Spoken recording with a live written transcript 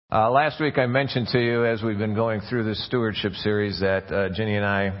Last week I mentioned to you, as we've been going through this stewardship series, that Ginny and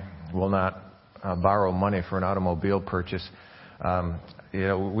I will not borrow money for an automobile purchase.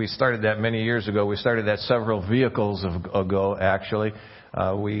 We started that many years ago. We started that several vehicles ago, actually.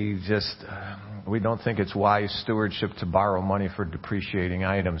 We don't think it's wise stewardship to borrow money for depreciating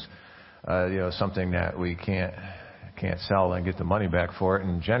items. Something that we can't sell and get the money back for it.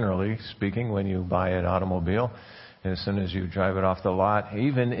 And generally speaking, when you buy an automobile, and as soon as you drive it off the lot,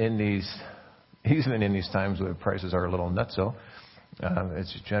 even in these times where prices are a little nutso,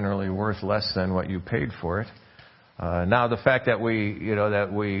 it's generally worth less than what you paid for it. Now, the fact that we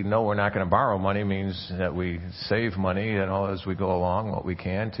know we're not going to borrow money means that we save money, as we go along, what we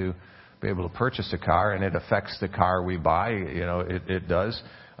can to be able to purchase a car, and it affects the car we buy. It does.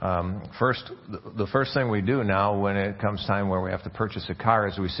 The first thing we do now when it comes time where we have to purchase a car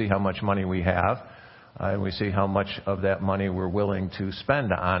is we see how much money we have, and we see how much of that money we're willing to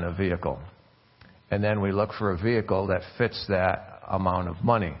spend on a vehicle. And then we look for a vehicle that fits that amount of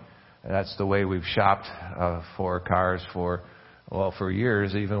money. That's the way we've shopped for cars for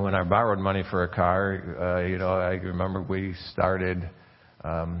years. Even when I borrowed money for a car, I remember we started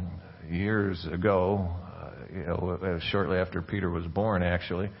years ago, shortly after Peter was born,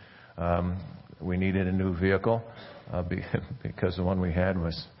 actually. We needed a new vehicle because the one we had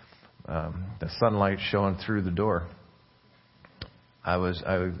was the sunlight showing through the door. I was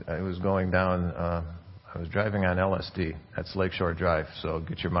going down. I was driving on LSD. That's Lakeshore Drive. So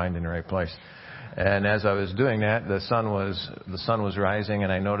get your mind in the right place. And as I was doing that, the sun was rising,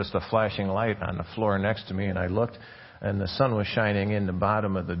 and I noticed a flashing light on the floor next to me. And I looked, and the sun was shining in the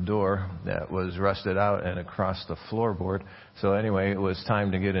bottom of the door that was rusted out and across the floorboard. So anyway, it was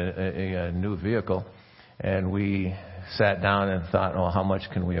time to get a new vehicle. And we sat down and thought, how much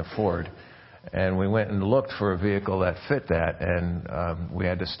can we afford? And we went and looked for a vehicle that fit that. And we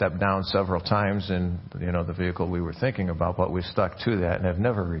had to step down several times in, the vehicle we were thinking about, but we stuck to that and have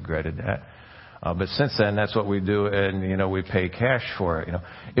never regretted that. But since then, that's what we do, and, we pay cash for it.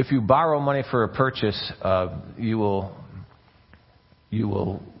 If you borrow money for a purchase, you will,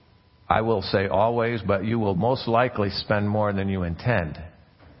 I will say always, but you will most likely spend more than you intend.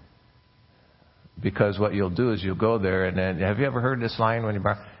 Because what you'll do is you'll go there, and then, have you ever heard this line when you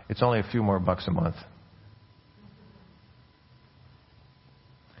borrow? It's only a few more bucks a month.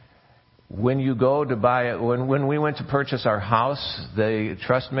 When you go to buy it, when we went to purchase our house,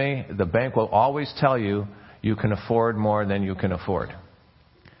 trust me, the bank will always tell you you can afford more than you can afford.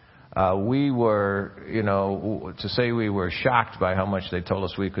 We were, to say we were shocked by how much they told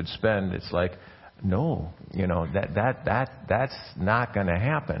us we could spend, it's like, no, that's not going to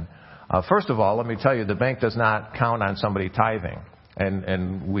happen. First of all, let me tell you, the bank does not count on somebody tithing.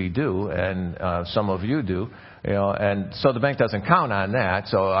 And we do, and some of you do, and so the bank doesn't count on that.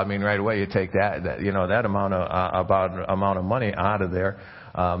 So right away you take that amount of money out of there.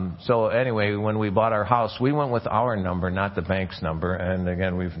 So anyway, when we bought our house, we went with our number, not the bank's number, and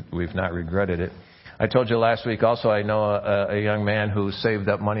again we've not regretted it. I told you last week also I know a young man who saved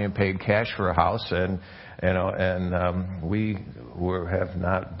up money and paid cash for a house, and we have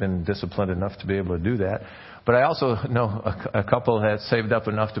not been disciplined enough to be able to do that. But I also know a couple that saved up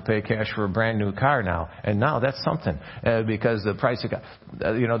enough to pay cash for a brand new car now, and now that's something because the price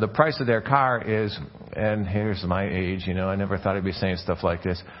the price of their car is, and here's my age, I never thought I'd be saying stuff like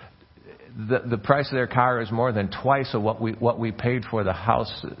this. The price of their car is more than twice of what we paid for the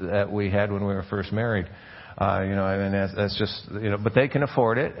house that we had when we were first married. That's just, but they can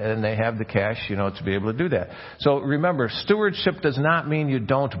afford it, and they have the cash, to be able to do that. So remember, stewardship does not mean you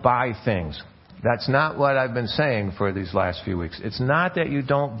don't buy things. That's not what I've been saying for these last few weeks. It's not that you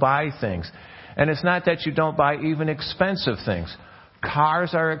don't buy things. And it's not that you don't buy even expensive things.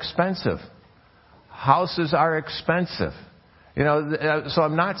 Cars are expensive. Houses are expensive. So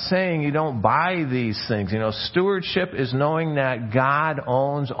I'm not saying you don't buy these things. Stewardship is knowing that God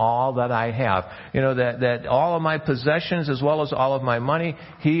owns all that I have. That all of my possessions as well as all of my money,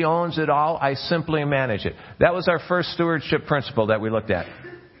 He owns it all. I simply manage it. That was our first stewardship principle that we looked at.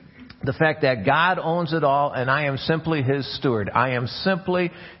 The fact that God owns it all and I am simply His steward. I am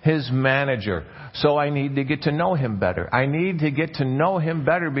simply His manager. So I need to get to know Him better. I need to get to know Him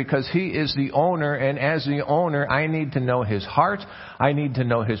better because He is the owner, and as the owner, I need to know His heart. I need to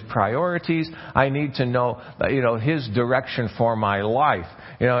know His priorities. I need to know, His direction for my life.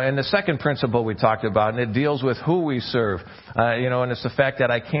 And the second principle we talked about, and it deals with who we serve. And it's the fact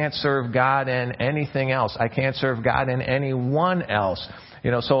that I can't serve God in anything else. I can't serve God in anyone else.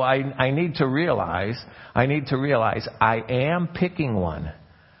 So I need to realize I am picking one.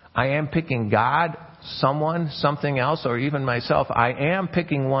 I am picking God someone, something else, or even myself, I am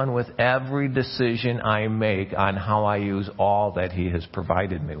picking one with every decision I make on how I use all that He has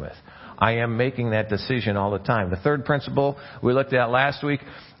provided me with. I am making that decision all the time. The third principle we looked at last week,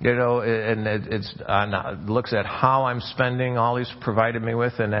 and it looks at how I'm spending all He's provided me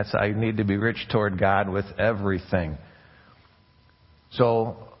with, and that's I need to be rich toward God with everything.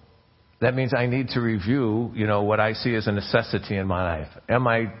 So that means I need to review, what I see as a necessity in my life. Am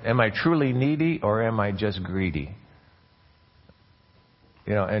I truly needy, or am I just greedy?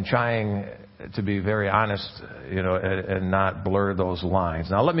 And trying to be very honest, and not blur those lines.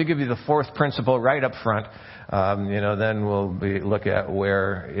 Now, let me give you the fourth principle right up front. Then we'll look at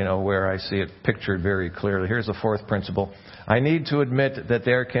where I see it pictured very clearly. Here's the fourth principle. I need to admit that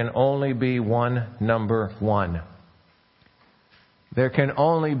there can only be one number one. There can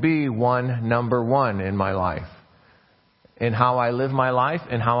only be one number one in my life. In how I live my life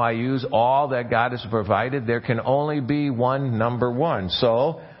and how I use all that God has provided, there can only be one number one.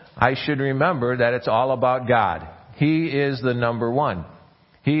 So I should remember that it's all about God. He is the number one.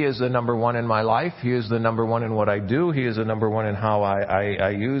 He is the number one in my life. He is the number one in what I do. He is the number one in how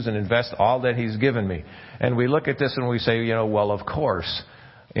I use and invest all that He's given me. And we look at this and we say, well, of course.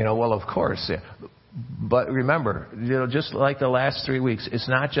 But remember, just like the last 3 weeks, it's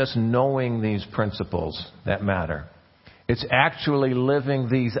not just knowing these principles that matter. It's actually living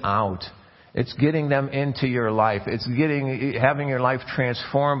these out. It's getting them into your life. It's having your life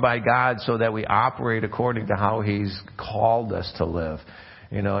transformed by God so that we operate according to how He's called us to live.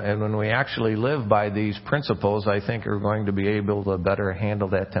 And when we actually live by these principles, I think we're going to be able to better handle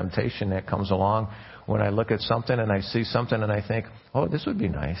that temptation that comes along when I look at something and I see something and I think, oh, this would be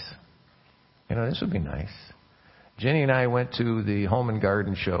nice. This would be nice. Jenny and I went to the Home and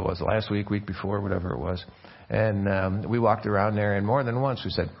Garden Show. It was last week before, whatever it was. And we walked around there, and more than once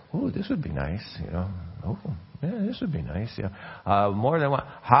we said, "Oh, this would be nice," "Oh, yeah, this would be nice." More than one.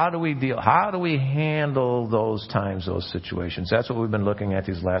 How do we deal? How do we handle those times, those situations? That's what we've been looking at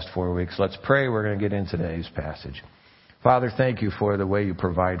these last 4 weeks. Let's pray. We're going to get into today's passage. Father, thank You for the way You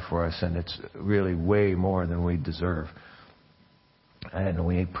provide for us, and it's really way more than we deserve. And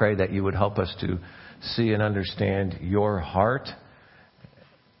we pray that You would help us to see and understand Your heart,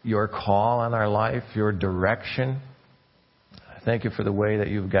 Your call on our life, Your direction. Thank You for the way that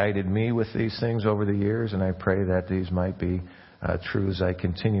You've guided me with these things over the years, and I pray that these might be truths I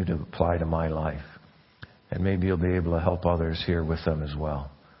continue to apply to my life. And maybe You'll be able to help others here with them as well.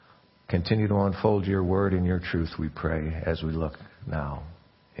 Continue to unfold Your word and Your truth, we pray, as we look now.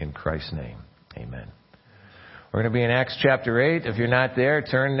 In Christ's name, amen. We're going to be in Acts chapter 8. If you're not there,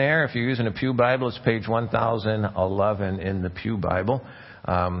 turn there. If you're using a Pew Bible, it's page 1011 in the Pew Bible.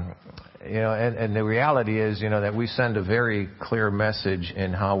 And the reality is, that we send a very clear message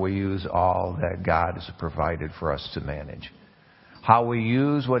in how we use all that God has provided for us to manage. How we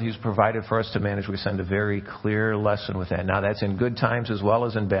use what He's provided for us to manage, we send a very clear lesson with that. Now, that's in good times as well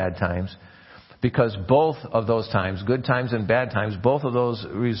as in bad times. Because both of those times, good times and bad times, both of those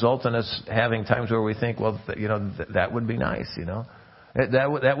result in us having times where we think, well, that would be nice,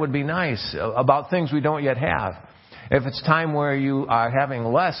 That would be nice about things we don't yet have. If it's time where you are having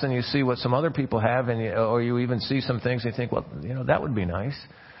less and you see what some other people have, or you even see some things and you think, well, that would be nice.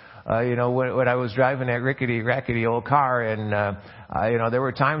 When I was driving that rickety old car, and there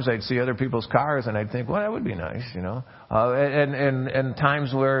were times I'd see other people's cars and I'd think, well, that would be nice, and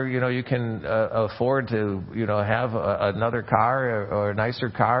times where you can afford to have another car or a nicer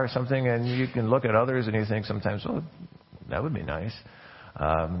car or something, and you can look at others and you think sometimes, oh, that would be nice.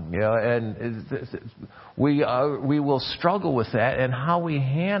 And we will struggle with that, and how we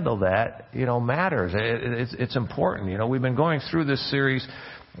handle that, matters. It's important. We've been going through this series,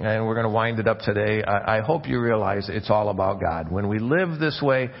 and we're going to wind it up today. I hope you realize it's all about God. When we live this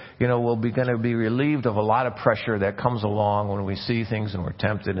way, we'll be going to be relieved of a lot of pressure that comes along when we see things and we're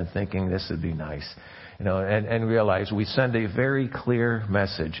tempted and thinking this would be nice, and realize we send a very clear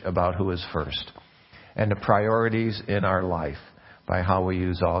message about who is first and the priorities in our life by how we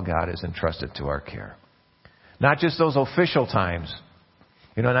use all God has entrusted to our care. Not just those official times,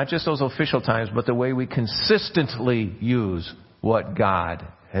 but the way we consistently use what God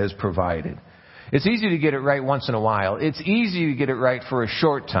has provided. It's easy to get it right once in a while. It's easy to get it right for a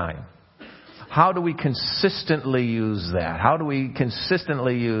short time. How do we consistently use that? How do we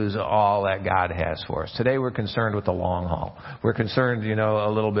consistently use all that God has for us? Today we're concerned with the long haul. We're concerned, a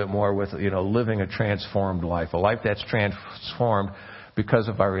little bit more with, living a transformed life. A life that's transformed because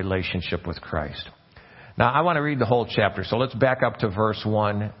of our relationship with Christ. Now, I want to read the whole chapter. So let's back up to verse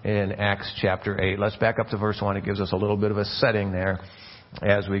 1 in Acts chapter 8. Let's back up to verse 1. It gives us a little bit of a setting there.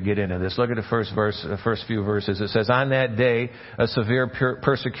 as we get into this. Look at the first few verses. It says, on that day, a severe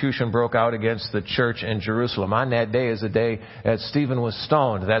persecution broke out against the church in Jerusalem. On that day is the day that Stephen was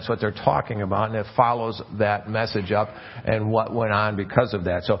stoned. That's what they're talking about, and it follows that message up and what went on because of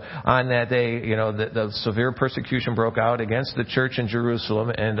that. So on that day, the severe persecution broke out against the church in Jerusalem,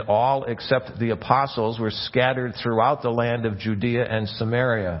 and all except the apostles were scattered throughout the land of Judea and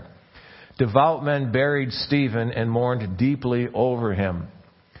Samaria. Devout men buried Stephen and mourned deeply over him.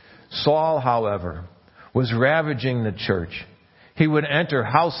 Saul, however, was ravaging the church. He would enter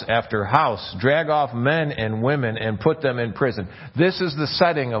house after house, drag off men and women, and put them in prison. This is the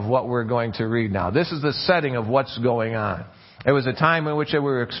setting of what we're going to read now. This is the setting of what's going on. It was a time in which they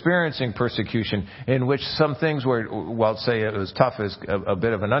were experiencing persecution, in which some things were, well, say it was tough is a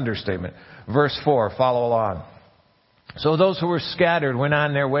bit of an understatement. Verse 4, follow along. So those who were scattered went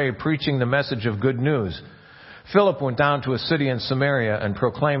on their way preaching the message of good news. Philip went down to a city in Samaria and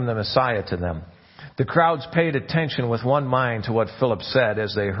proclaimed the Messiah to them. The crowds paid attention with one mind to what Philip said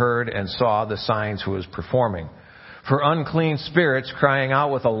as they heard and saw the signs he was performing. For unclean spirits, crying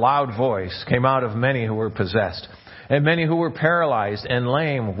out with a loud voice, came out of many who were possessed, and many who were paralyzed and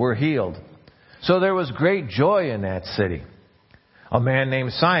lame were healed. So there was great joy in that city. A man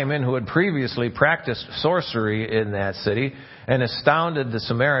named Simon, who had previously practiced sorcery in that city and astounded the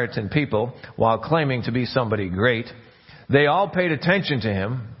Samaritan people while claiming to be somebody great, they all paid attention to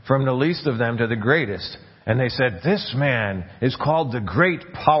him, from the least of them to the greatest. And they said, this man is called the great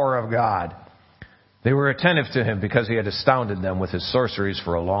power of God. They were attentive to him because he had astounded them with his sorceries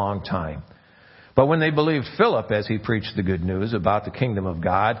for a long time. But when they believed Philip as he preached the good news about the kingdom of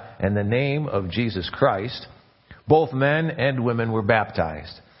God and the name of Jesus Christ, both men and women were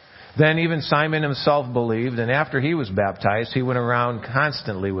baptized. Then even Simon himself believed, and after he was baptized, he went around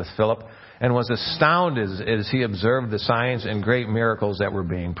constantly with Philip and was astounded as he observed the signs and great miracles that were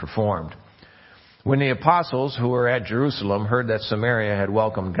being performed. When the apostles who were at Jerusalem heard that Samaria had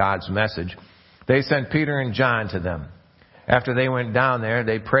welcomed God's message, they sent Peter and John to them. After they went down there,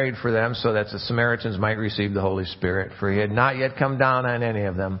 they prayed for them so that the Samaritans might receive the Holy Spirit, for he had not yet come down on any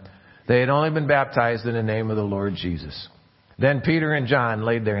of them. They had only been baptized in the name of the Lord Jesus. Then Peter and John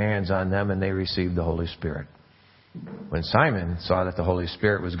laid their hands on them, and they received the Holy Spirit. When Simon saw that the Holy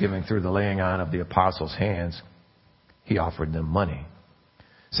Spirit was given through the laying on of the apostles' hands, he offered them money,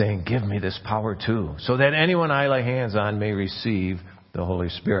 saying, give me this power too, so that anyone I lay hands on may receive the Holy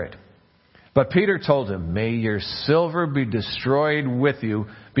Spirit. But Peter told him, may your silver be destroyed with you,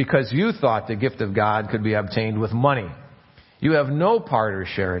 because you thought the gift of God could be obtained with money. You have no part or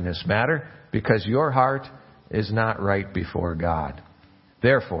share in this matter, because your heart is not right before God.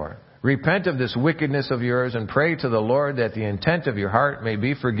 Therefore, repent of this wickedness of yours and pray to the Lord that the intent of your heart may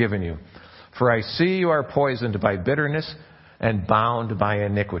be forgiven you. For I see you are poisoned by bitterness and bound by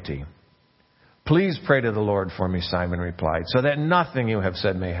iniquity. Please pray to the Lord for me, Simon replied, so that nothing you have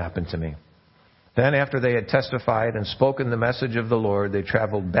said may happen to me. Then after they had testified and spoken the message of the Lord, they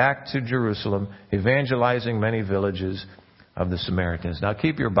traveled back to Jerusalem, evangelizing many villages of the Samaritans. Now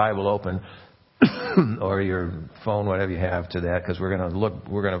keep your Bible open or your phone, whatever you have, to that, because I'm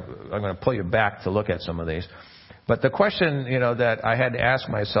going to pull you back to look at some of these. But the question, that I had to ask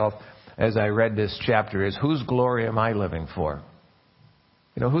myself as I read this chapter is, whose glory am I living for?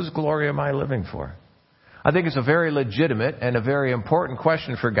 Whose glory am I living for? I think it's a very legitimate and a very important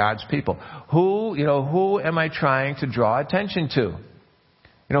question for God's people. Who am I trying to draw attention to?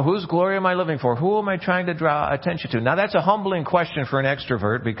 Whose glory am I living for? Who am I trying to draw attention to? Now, that's a humbling question for an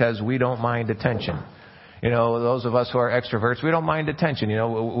extrovert, because we don't mind attention. Those of us who are extroverts, we don't mind attention.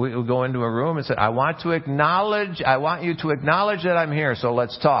 We go into a room and say, I want you to acknowledge that I'm here, so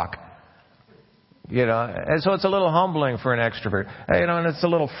let's talk. And so it's a little humbling for an extrovert. And it's a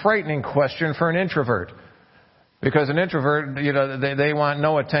little frightening question for an introvert. Because an introvert, they want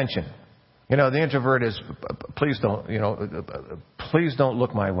no attention. The introvert is, please don't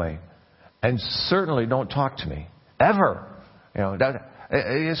look my way. And certainly don't talk to me. Ever. So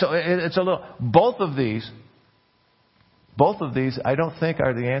it's a little, both of these, I don't think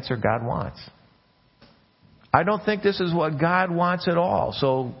are the answer God wants. I don't think this is what God wants at all.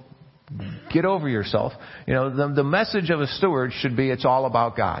 So get over yourself. The message of a steward should be, it's all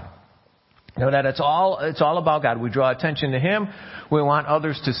about God. That it's all about God. We draw attention to Him. We want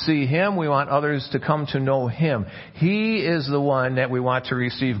others to see Him. We want others to come to know Him. He is the one that we want to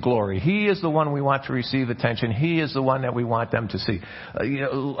receive glory. He is the one we want to receive attention. He is the one that we want them to see.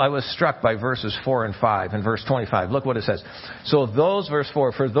 I was struck by verses 4 and 5 and verse 25. Look what it says. So verse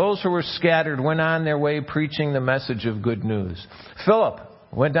 4, for those who were scattered went on their way preaching the message of good news. Philip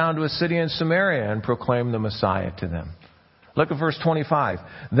went down to a city in Samaria and proclaimed the Messiah to them. Look at verse 25.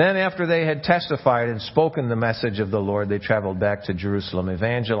 Then after they had testified and spoken the message of the Lord, they traveled back to Jerusalem,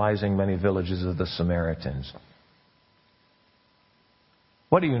 evangelizing many villages of the Samaritans.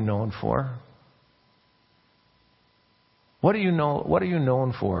 What are you known for? What are you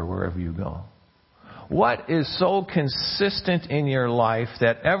known for wherever you go? What is so consistent in your life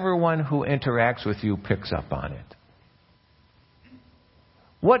that everyone who interacts with you picks up on it?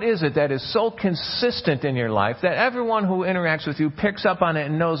 What is it that is so consistent in your life that everyone who interacts with you picks up on it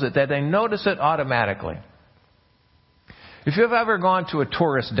and knows it, that they notice it automatically? If you've ever gone to a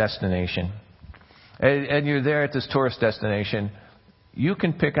tourist destination and you're there at this tourist destination, you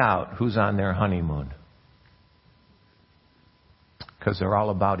can pick out who's on their honeymoon because they're all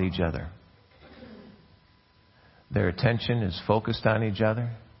about each other. Their attention is focused on each other.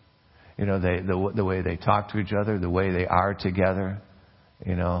 You know, the way they talk to each other, the way they are together,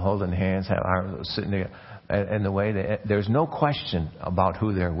 you know, holding hands, sitting there, and the way there's no question about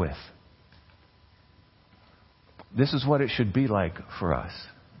who they're with. This is what it should be like for us.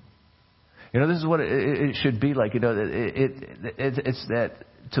 You know, this is what it should be like. You know, it's that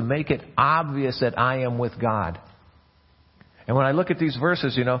to make it obvious that I am with God. And when I look at these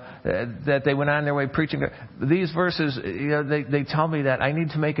verses, you know, that they went on their way preaching, these verses, you know, they tell me that I need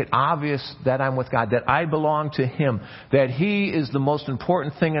to make it obvious that I'm with God, that I belong to Him, that He is the most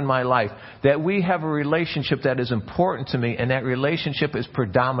important thing in my life, that we have a relationship that is important to me, and that relationship is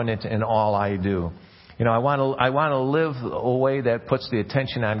predominant in all I do. You know, I want to live a way that puts the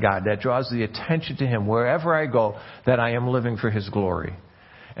attention on God, that draws the attention to Him wherever I go, that I am living for His glory.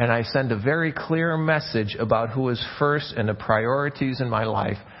 And I send a very clear message about who is first and the priorities in my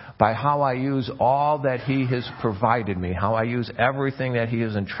life by how I use all that He has provided me, how I use everything that He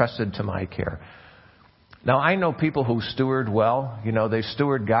has entrusted to my care. Now, I know people who steward well. You know, they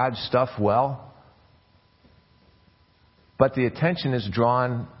steward God's stuff well. But the attention is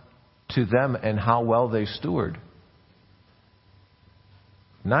drawn to them and how well they steward,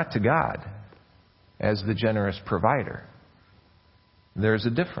 not to God as the generous provider. There's a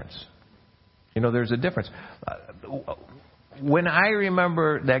difference. You know, there's a difference. When I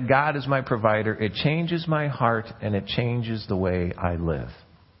remember that God is my provider, it changes my heart and it changes the way I live.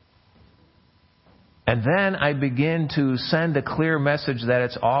 And then I begin to send a clear message that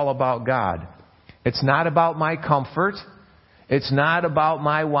it's all about God. It's not about my comfort. It's not about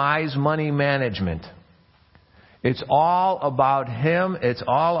my wise money management. It's all about Him. It's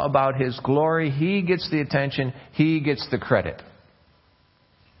all about His glory. He gets the attention. He gets the credit.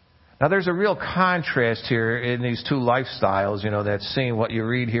 Now, there's a real contrast here in these two lifestyles, you know, that's seen what you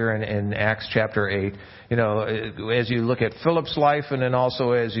read here in Acts chapter 8. You know, as you look at Philip's life, and then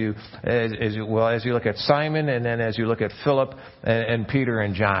also as you look at Simon, and then as you look at Philip and Peter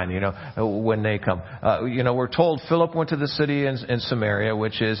and John, you know, when they come. You know, we're told Philip went to the city in Samaria,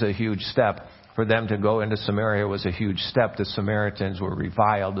 which is a huge step. For them to go into Samaria was a huge step. The Samaritans were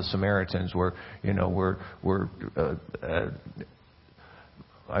reviled. The Samaritans were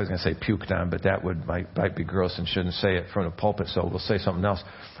I was going to say puked on, but that might be gross and shouldn't say it from the pulpit. So we'll say something else.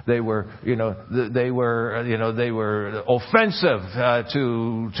 They were offensive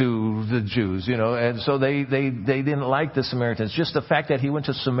to the Jews, you know, and so they didn't like the Samaritans. Just the fact that he went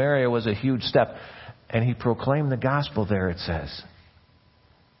to Samaria was a huge step, and he proclaimed the gospel there. It says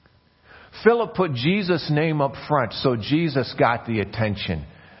Philip put Jesus' name up front, so Jesus got the attention.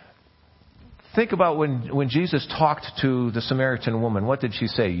 Think about when Jesus talked to the Samaritan woman. What did she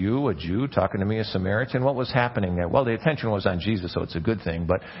say? You, a Jew, talking to me, a Samaritan? What was happening there? Well, the attention was on Jesus, so it's a good thing.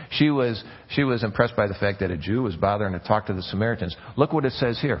 But she was impressed by the fact that a Jew was bothering to talk to the Samaritans. Look what it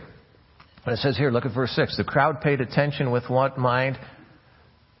says here. It says here, look at verse 6. The crowd paid attention with what mind?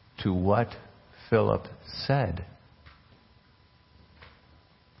 To what Philip said.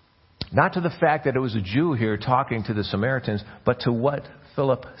 Not to the fact that it was a Jew here talking to the Samaritans, but to what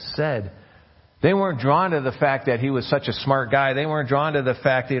Philip said. They weren't drawn to the fact that he was such a smart guy. They weren't drawn to the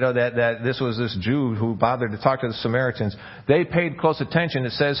fact, you know, that this was this Jew who bothered to talk to the Samaritans. They paid close attention,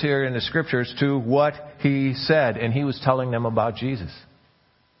 it says here in the scriptures, to what he said. And he was telling them about Jesus.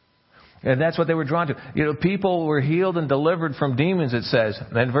 And that's what they were drawn to. You know, people were healed and delivered from demons, it says.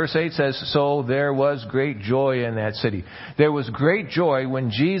 And verse 8 says, so there was great joy in that city. There was great joy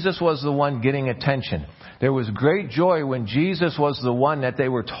when Jesus was the one getting attention. There was great joy when Jesus was the one that they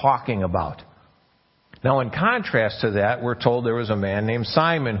were talking about. Now, in contrast to that, we're told there was a man named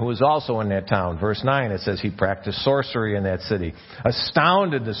Simon who was also in that town. Verse 9, it says he practiced sorcery in that city,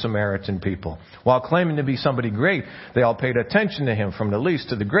 astounded the Samaritan people. While claiming to be somebody great, they all paid attention to him from the least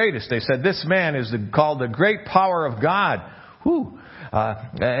to the greatest. They said, this man is called the great power of God. Whew.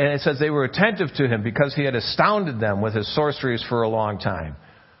 And it says they were attentive to him because he had astounded them with his sorceries for a long time.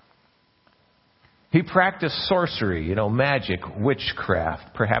 He practiced sorcery, magic,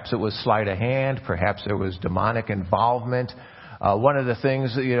 witchcraft. Perhaps it was sleight of hand. Perhaps there was demonic involvement. One of the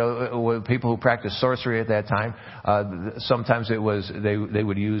things, with people who practiced sorcery at that time, sometimes it was they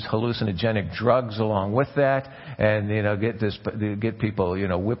would use hallucinogenic drugs along with that, and get people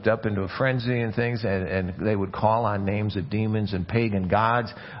whipped up into a frenzy and things, and they would call on names of demons and pagan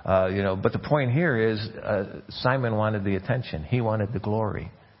gods. But the point here is Simon wanted the attention. He wanted the glory.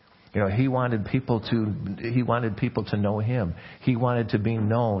 He wanted people to know him. He wanted to be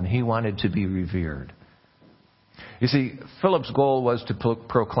known. He wanted to be revered. You see, Philip's goal was to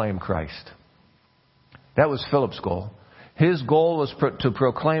proclaim Christ. That was Philip's goal. His goal was to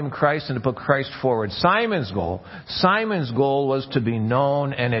proclaim Christ and to put Christ forward. Simon's goal was to be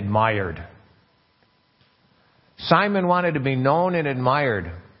known and admired. Simon wanted to be known and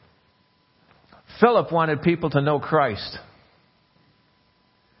admired. Philip wanted people to know Christ.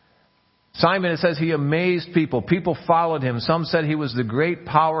 Simon, it says he amazed people. People followed him. Some said he was the great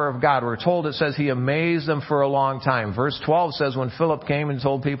power of God. We're told it says he amazed them for a long time. Verse 12 says when Philip came and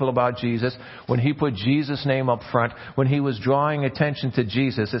told people about Jesus, when he put Jesus' name up front, when he was drawing attention to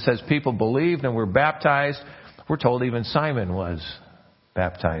Jesus, it says people believed and were baptized. We're told even Simon was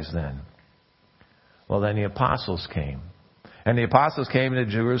baptized then. Well, then the apostles came. And the apostles came to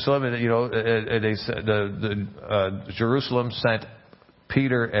Jerusalem, and Jerusalem sent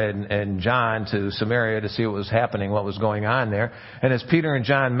Peter and John to Samaria to see what was happening, what was going on there. And as Peter and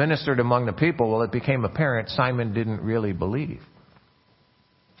John ministered among the people, it became apparent Simon didn't really believe.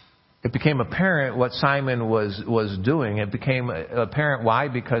 It became apparent what Simon was doing. It became apparent why?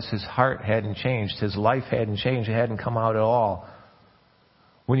 Because his heart hadn't changed. His life hadn't changed. It hadn't come out at all.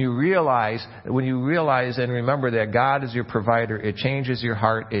 When you realize and remember that God is your provider, it changes your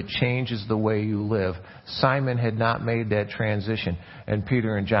heart. It changes the way you live. Simon had not made that transition, and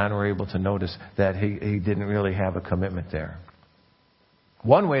Peter and John were able to notice that he didn't really have a commitment there.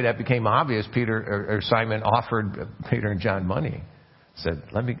 One way that became obvious, Simon offered Peter and John money. Said,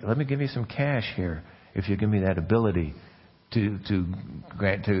 "Let me give you some cash here if you give me that ability to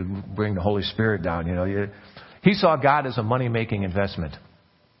bring the Holy Spirit down." He saw God as a money-making investment.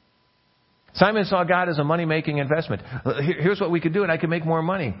 Simon saw God as a money-making investment. Here's what we could do, and I can make more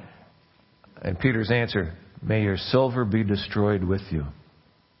money. And Peter's answer, "May your silver be destroyed with you."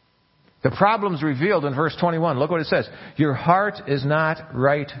 The problem's revealed in verse 21. Look what it says. Your heart is not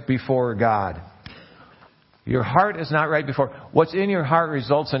right before God. Your heart is not right before. What's in your heart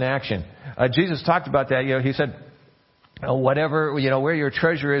results in action. Jesus talked about that. He said, whatever, where your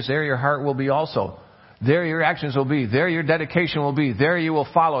treasure is, there your heart will be also. There your actions will be. There your dedication will be. There you will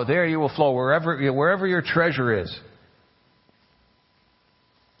follow. There you will flow. Wherever your treasure is.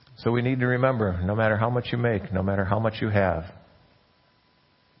 So we need to remember, no matter how much you make, no matter how much you have,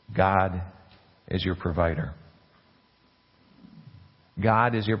 God is your provider.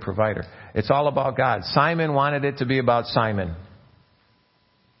 God is your provider. It's all about God. Simon wanted it to be about Simon.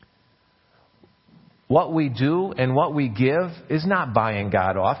 What we do and what we give is not buying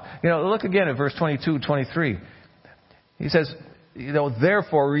God off. Look again at verse 22, 23. He says,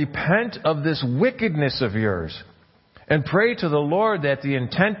 therefore repent of this wickedness of yours and pray to the Lord that the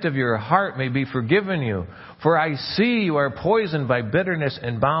intent of your heart may be forgiven you. For I see you are poisoned by bitterness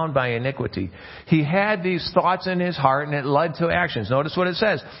and bound by iniquity. He had these thoughts in his heart and it led to actions. Notice what it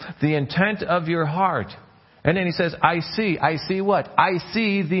says. The intent of your heart. And then he says, I see what? I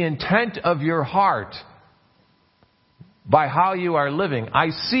see the intent of your heart by how you are living. I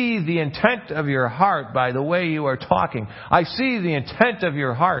see the intent of your heart by the way you are talking. I see the intent of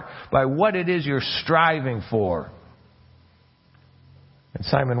your heart by what it is you're striving for. And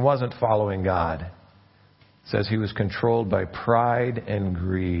Simon wasn't following God. It says he was controlled by pride and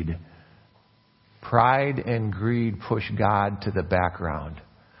greed. Pride and greed push God to the background.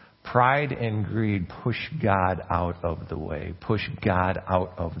 Pride and greed push God out of the way, push God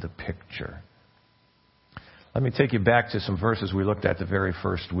out of the picture. Let me take you back to some verses we looked at the very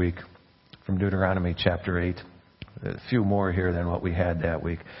first week from Deuteronomy chapter 8. A few more here than what we had that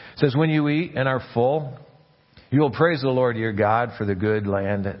week. It says, when you eat and are full, you will praise the Lord your God for the good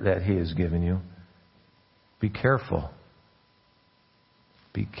land that He has given you. Be careful.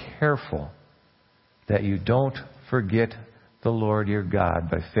 Be careful that you don't forget the Lord your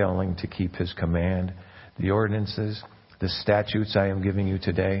God by failing to keep His command, the ordinances, the statutes I am giving you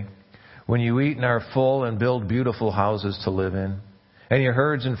today. When you eat and are full and build beautiful houses to live in, and your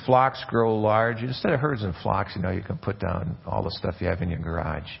herds and flocks grow large. Instead of herds and flocks, you can put down all the stuff you have in your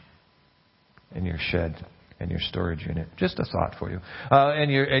garage, in your shed. and your storage unit. Just a thought for you.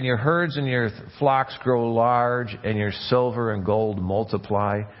 And your herds and your flocks grow large, and your silver and gold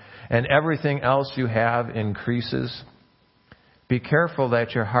multiply, and everything else you have increases. Be careful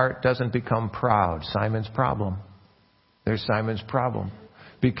that your heart doesn't become proud. Simon's problem. There's Simon's problem.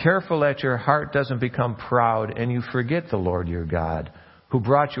 Be careful that your heart doesn't become proud and you forget the Lord your God, who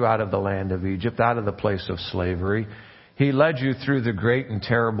brought you out of the land of Egypt, out of the place of slavery. He led you through the great and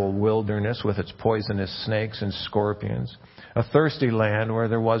terrible wilderness with its poisonous snakes and scorpions, a thirsty land where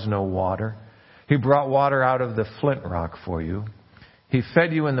there was no water. He brought water out of the flint rock for you. He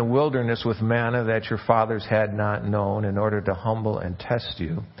fed you in the wilderness with manna that your fathers had not known, in order to humble and test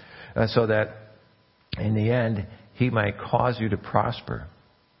you, so that in the end He might cause you to prosper.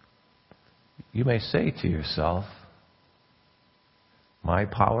 You may say to yourself, my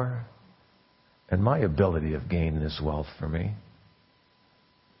power and my ability have gained this wealth for me.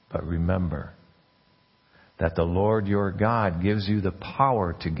 But remember that the Lord your God gives you the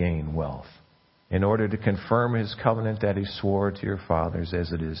power to gain wealth, in order to confirm His covenant that He swore to your fathers,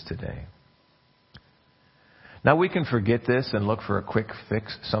 as it is today. Now, we can forget this and look for a quick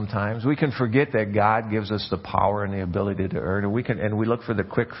fix sometimes. We can forget that God gives us the power and the ability to earn. And we look for the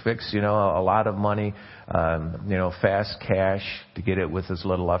quick fix, a lot of money, fast cash to get it with as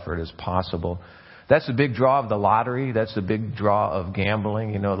little effort as possible. That's the big draw of the lottery. That's the big draw of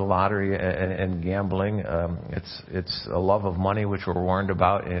gambling. The lottery and gambling. It's a love of money, which we're warned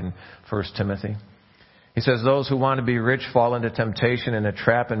about in 1 Timothy. He says, those who want to be rich fall into temptation and a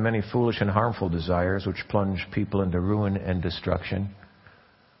trap and many foolish and harmful desires, which plunge people into ruin and destruction.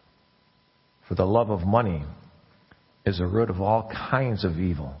 For the love of money is the root of all kinds of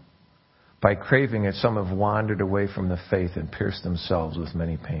evil. By craving it, some have wandered away from the faith and pierced themselves with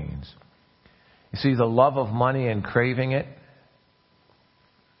many pains. You see, the love of money and craving it,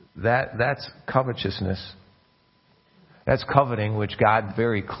 that's covetousness. That's coveting, which God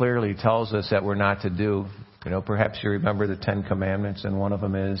very clearly tells us that we're not to do. Perhaps you remember the 10 Commandments, and one of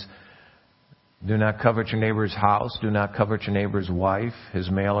them is, do not covet your neighbor's house, do not covet your neighbor's wife,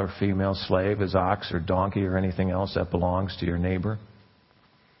 his male or female slave, his ox or donkey, or anything else that belongs to your neighbor.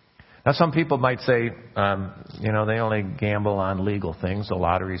 Now, some people might say, they only gamble on legal things. The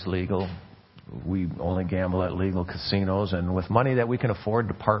lottery's legal. We only gamble at legal casinos, and with money that we can afford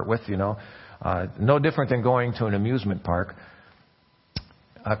to part with, no different than going to an amusement park.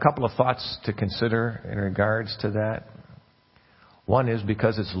 A couple of thoughts to consider in regards to that. One is,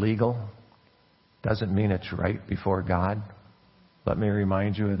 because it's legal doesn't mean it's right before God. Let me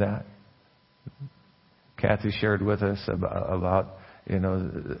remind you of that. Kathy shared with us about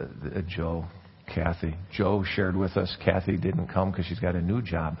Joe. Joe shared with us. Kathy didn't come because she's got a new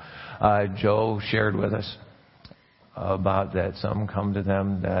job. Joe shared with us about that some come to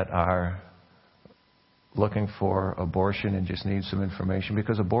them that are looking for abortion and just need some information,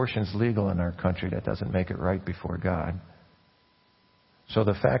 because abortion's legal in our country. That doesn't make it right before God. So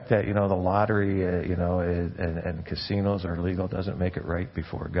the fact that, the lottery, and casinos are legal doesn't make it right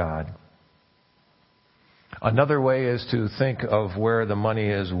before God. Another way is to think of where the money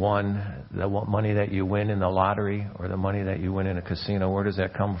is won, the money that you win in the lottery or the money that you win in a casino. Where does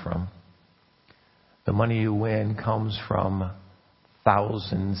that come from? The money you win comes from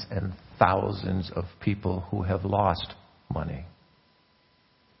thousands and thousands of people who have lost money.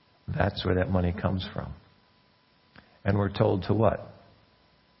 That's where that money comes from. And we're told to what?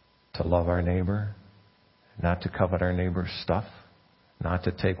 To love our neighbor, not to covet our neighbor's stuff, not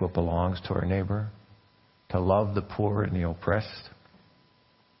to take what belongs to our neighbor, to love the poor and the oppressed.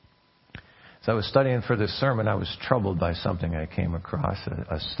 As I was studying for this sermon, I was troubled by something I came across,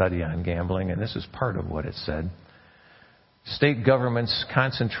 a study on gambling, and this is part of what it said. State governments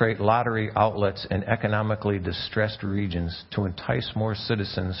concentrate lottery outlets in economically distressed regions to entice more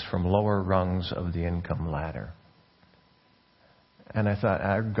citizens from lower rungs of the income ladder. And I thought,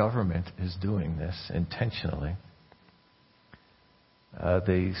 our government is doing this intentionally.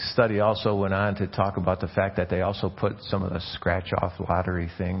 The study also went on to talk about the fact that they also put some of the scratch-off lottery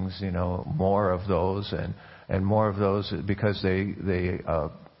things, more of those and more of those, because they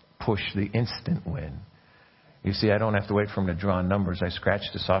push the instant win. You see, I don't have to wait for them to draw numbers. I scratch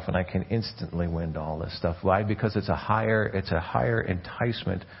this off and I can instantly win all this stuff. Why? Because it's a higher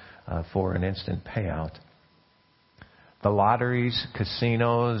enticement for an instant payout. The lotteries,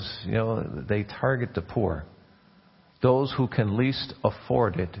 casinos, they target the poor. Those who can least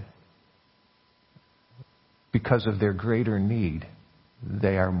afford it, because of their greater need,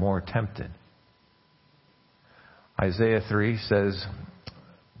 they are more tempted. Isaiah 3 says,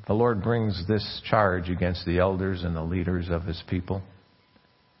 the Lord brings this charge against the elders and the leaders of His people.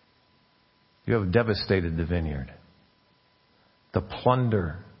 You have devastated the vineyard. The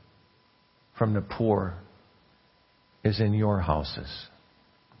plunder from the poor is in your houses.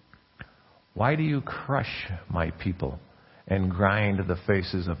 Why do you crush my people and grind the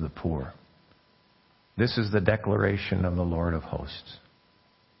faces of the poor? This is the declaration of the Lord of hosts.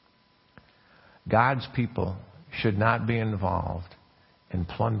 God's people should not be involved in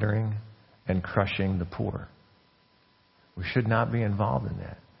plundering and crushing the poor. We should not be involved in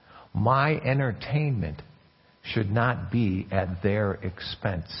that. My entertainment should not be at their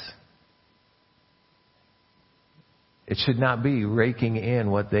expense. It should not be raking in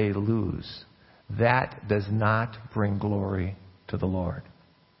what they lose. That does not bring glory to the Lord.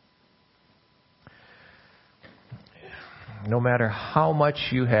 No matter how much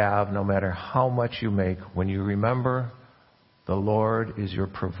you have, no matter how much you make, when you remember the Lord is your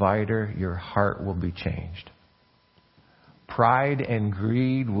provider, your heart will be changed. Pride and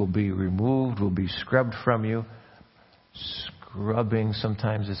greed will be removed, will be scrubbed from you. Scrubbing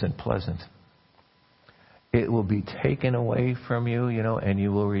sometimes isn't pleasant. It will be taken away from you, and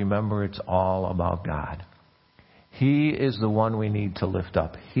you will remember it's all about God. He is the one we need to lift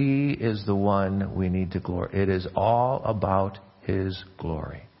up. He is the one we need to glory. It is all about His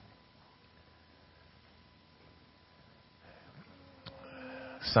glory.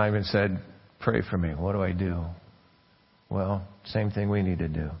 Simon said, "Pray for me. What do I do?" Well, same thing we need to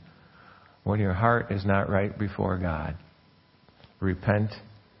do. When your heart is not right before God, repent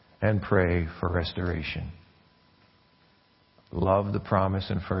and pray for restoration. Love the promise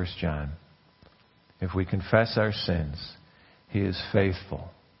in 1 John. If we confess our sins, He is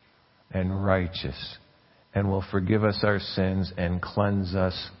faithful and righteous and will forgive us our sins and cleanse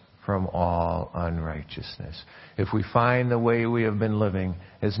us from all unrighteousness. If we find the way we have been living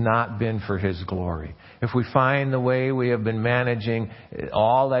has not been for His glory, if we find the way we have been managing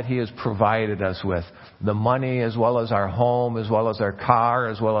all that He has provided us with, the money as well as our home, as well as our car,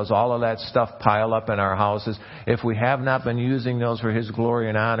 as well as all of that stuff piled up in our houses, if we have not been using those for His glory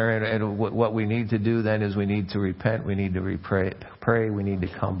and honor, and what we need to do then is we need to repent, we need to pray, we need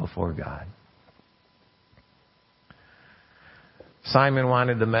to come before God. Simon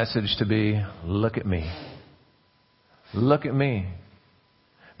wanted the message to be, look at me. Look at me.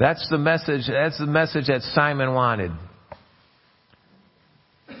 That's the message that Simon wanted.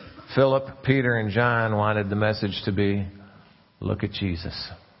 Philip, Peter, and John wanted the message to be, look at Jesus.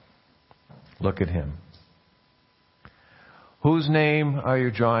 Look at Him. Whose name are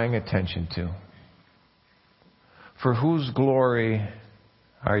you drawing attention to? For whose glory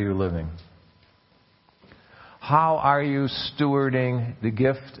are you living? How are you stewarding the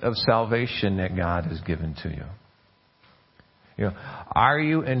gift of salvation that God has given to you? Are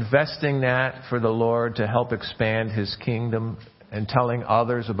you investing that for the Lord to help expand His kingdom and telling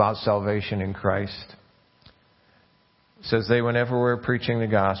others about salvation in Christ? It says they went everywhere preaching the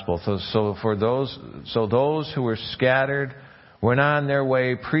gospel. So those who were scattered went on their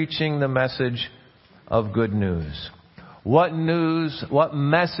way preaching the message of good news. What news, what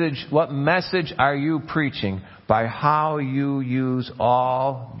message are you preaching by how you use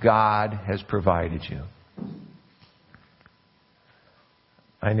all God has provided you?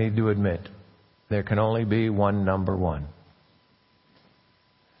 I need to admit, there can only be one number one.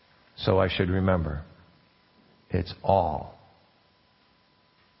 So I should remember, it's all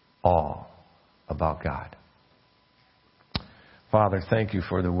about God. Father, thank You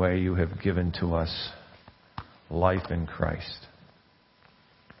for the way You have given to us life in Christ.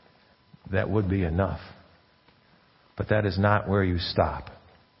 That would be enough. But that is not where You stop.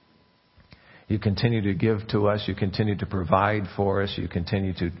 You continue to give to us. You continue to provide for us. You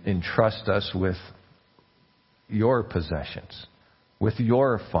continue to entrust us with Your possessions, with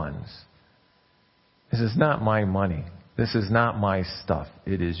Your funds. This is not my money. This is not my stuff.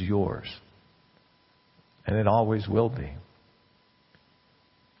 It is Yours. And it always will be.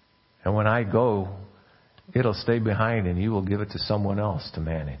 And when I go, it'll stay behind and You will give it to someone else to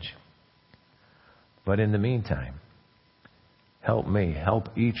manage. But in the meantime, help me,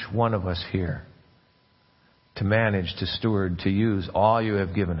 help each one of us here to manage, to steward, to use all You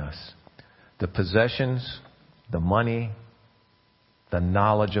have given us. The possessions, the money, the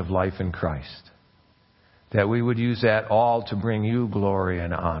knowledge of life in Christ. That we would use that all to bring You glory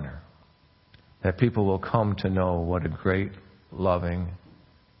and honor. That people will come to know what a great, loving,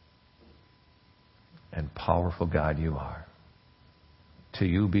 and powerful God You are. To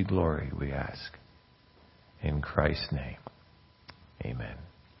You be glory, we ask. In Christ's name, amen.